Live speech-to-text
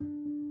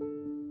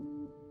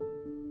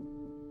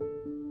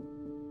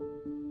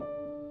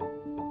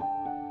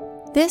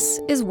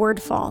This is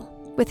Wordfall,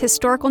 with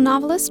historical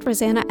novelist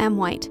Rosanna M.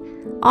 White,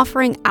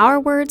 offering our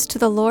words to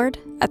the Lord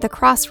at the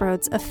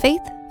crossroads of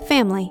faith,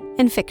 family,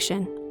 and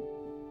fiction.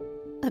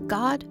 A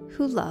God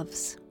who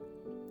loves.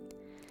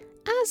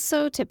 As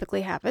so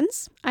typically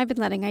happens, I've been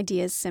letting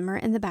ideas simmer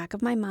in the back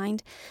of my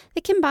mind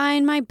that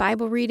combine my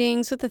Bible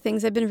readings with the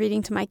things I've been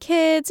reading to my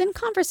kids and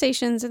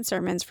conversations and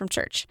sermons from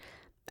church.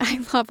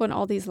 I love when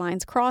all these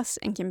lines cross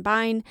and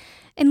combine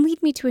and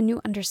lead me to a new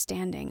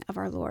understanding of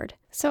our Lord.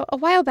 So a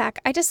while back,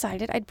 I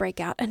decided I'd break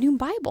out a new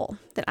Bible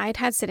that I'd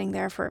had sitting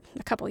there for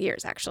a couple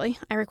years, actually.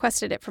 I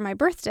requested it for my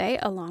birthday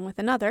along with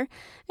another,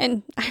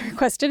 and I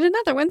requested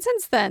another one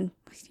since then.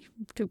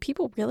 Do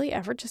people really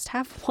ever just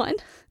have one?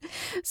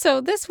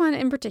 So this one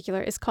in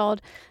particular is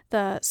called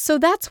the So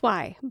That's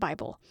Why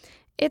Bible.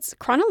 It's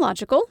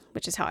chronological,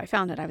 which is how I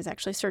found it. I was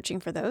actually searching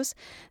for those,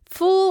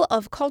 full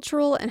of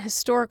cultural and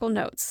historical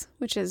notes,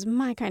 which is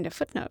my kind of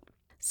footnote.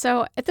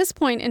 So at this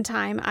point in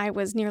time, I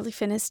was nearly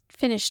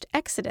finished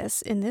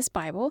Exodus in this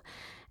Bible,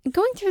 and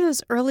going through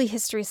those early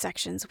history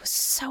sections was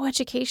so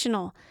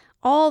educational.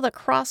 All the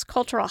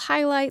cross-cultural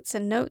highlights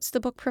and notes the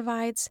book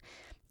provides.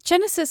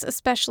 Genesis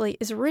especially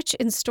is rich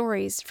in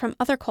stories from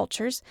other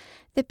cultures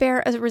that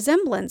bear a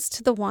resemblance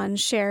to the one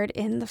shared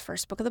in the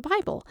first book of the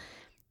Bible.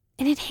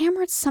 And it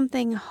hammered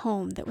something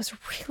home that was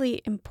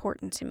really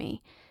important to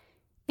me.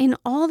 In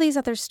all these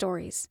other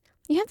stories,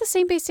 you have the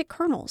same basic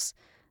kernels,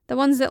 the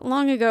ones that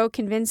long ago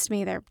convinced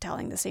me they're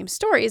telling the same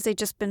stories, they've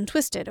just been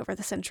twisted over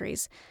the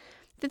centuries,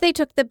 that they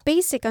took the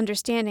basic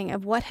understanding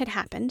of what had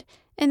happened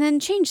and then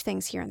changed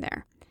things here and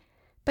there.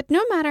 But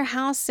no matter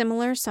how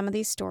similar some of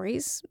these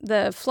stories,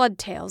 the flood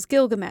tales,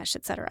 Gilgamesh,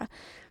 etc.,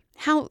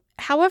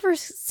 however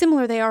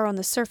similar they are on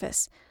the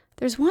surface,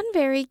 there's one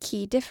very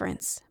key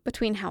difference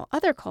between how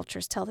other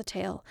cultures tell the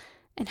tale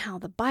and how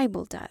the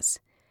Bible does.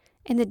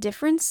 And the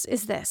difference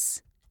is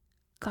this: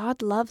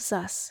 God loves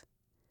us.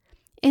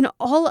 In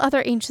all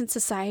other ancient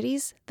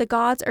societies, the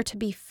gods are to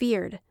be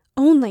feared,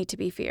 only to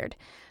be feared.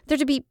 They're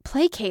to be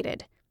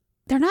placated.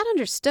 They're not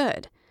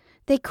understood.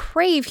 They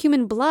crave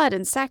human blood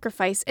and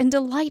sacrifice and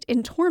delight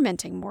in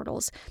tormenting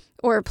mortals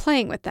or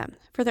playing with them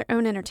for their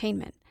own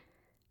entertainment.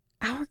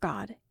 Our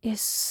God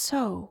is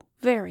so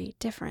very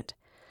different.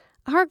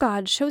 Our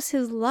God shows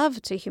his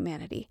love to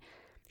humanity.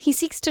 He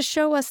seeks to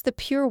show us the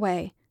pure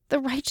way, the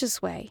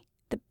righteous way,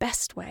 the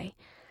best way.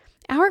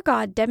 Our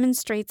God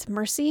demonstrates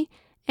mercy,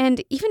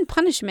 and even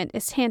punishment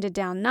is handed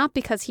down not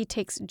because he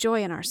takes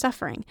joy in our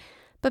suffering,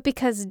 but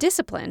because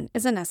discipline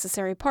is a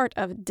necessary part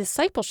of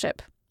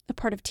discipleship, a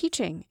part of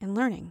teaching and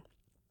learning.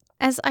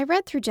 As I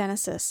read through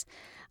Genesis,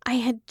 I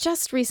had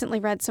just recently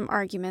read some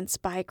arguments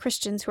by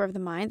Christians who are of the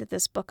mind that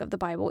this book of the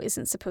Bible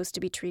isn't supposed to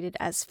be treated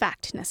as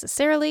fact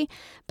necessarily,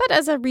 but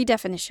as a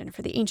redefinition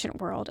for the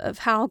ancient world of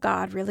how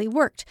God really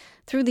worked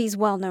through these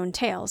well-known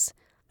tales.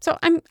 So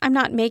I'm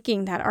not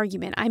making that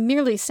argument. I'm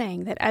merely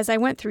saying that as I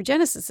went through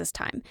Genesis this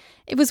time,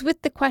 it was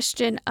with the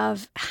question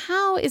of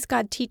how is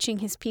God teaching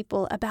his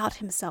people about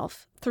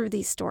himself through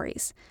these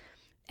stories?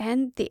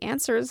 And the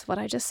answer is what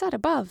I just said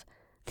above,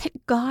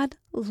 that God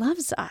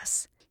loves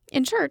us.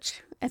 In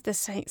church, at the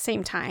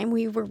same time,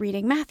 we were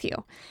reading Matthew,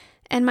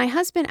 and my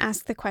husband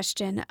asked the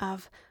question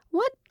of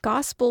what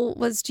gospel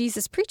was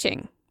Jesus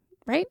preaching,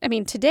 right? I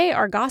mean, today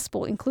our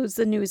gospel includes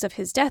the news of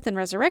his death and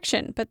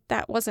resurrection, but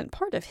that wasn't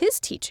part of his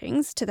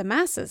teachings to the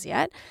masses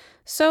yet.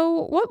 So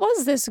what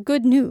was this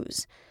good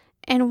news?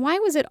 And why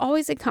was it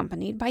always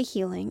accompanied by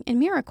healing and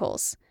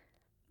miracles?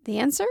 The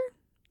answer?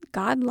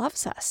 God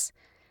loves us.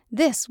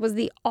 This was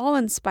the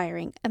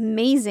awe-inspiring,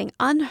 amazing,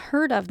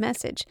 unheard-of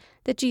message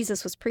that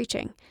Jesus was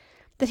preaching,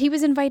 that he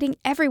was inviting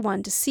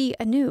everyone to see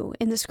anew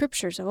in the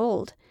scriptures of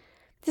old.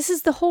 This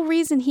is the whole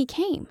reason he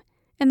came,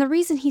 and the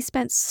reason he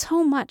spent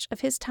so much of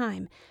his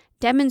time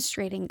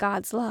demonstrating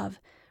God's love,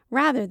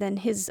 rather than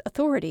his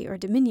authority or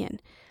dominion.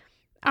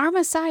 Our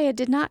Messiah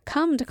did not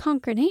come to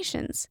conquer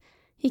nations.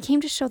 He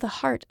came to show the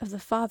heart of the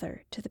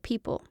Father to the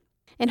people.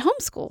 In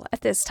homeschool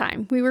at this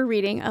time, we were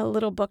reading a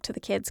little book to the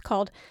kids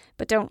called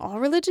But Don't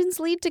All Religions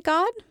Lead to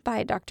God?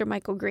 By Dr.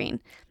 Michael Green.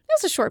 It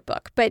was a short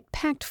book, but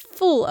packed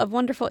full of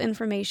wonderful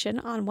information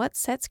on what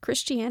sets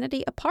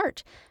Christianity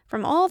apart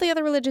from all the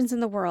other religions in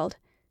the world.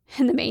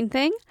 And the main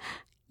thing?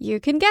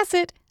 You can guess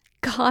it.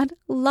 God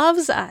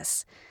loves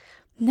us.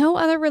 No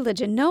other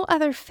religion, no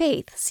other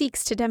faith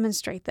seeks to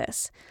demonstrate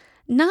this.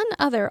 None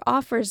other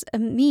offers a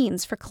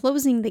means for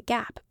closing the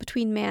gap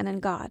between man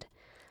and God.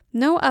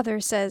 No other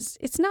says,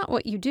 it's not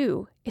what you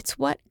do, it's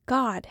what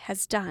God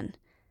has done.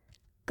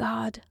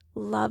 God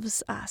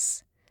loves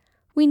us.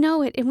 We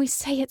know it and we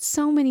say it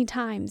so many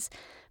times,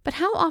 but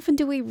how often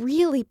do we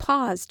really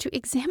pause to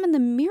examine the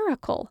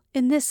miracle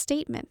in this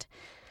statement?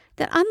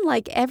 That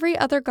unlike every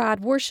other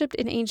god worshipped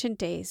in ancient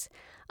days,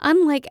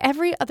 unlike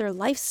every other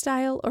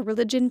lifestyle or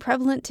religion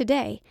prevalent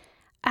today,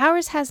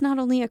 ours has not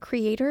only a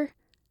creator,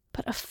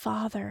 but a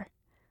father.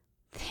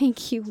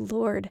 Thank you,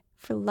 Lord,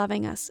 for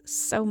loving us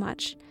so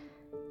much.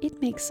 It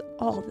makes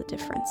all the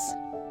difference.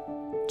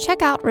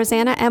 Check out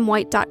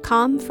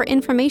rosannamwhite.com for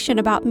information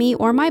about me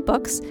or my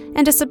books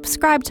and to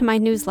subscribe to my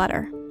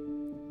newsletter.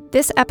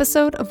 This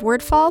episode of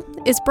Wordfall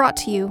is brought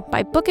to you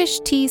by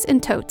Bookish Tees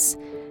and Totes,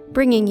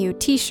 bringing you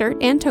t-shirt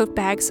and tote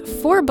bags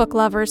for book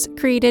lovers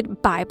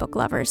created by book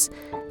lovers.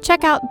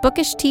 Check out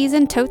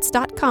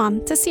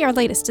bookishteesandtotes.com to see our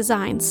latest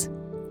designs.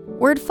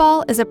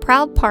 Wordfall is a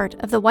proud part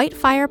of the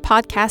Whitefire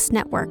Podcast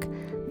Network.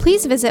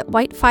 Please visit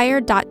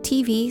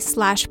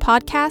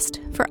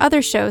whitefire.tv/podcast for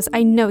other shows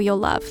I know you'll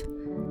love.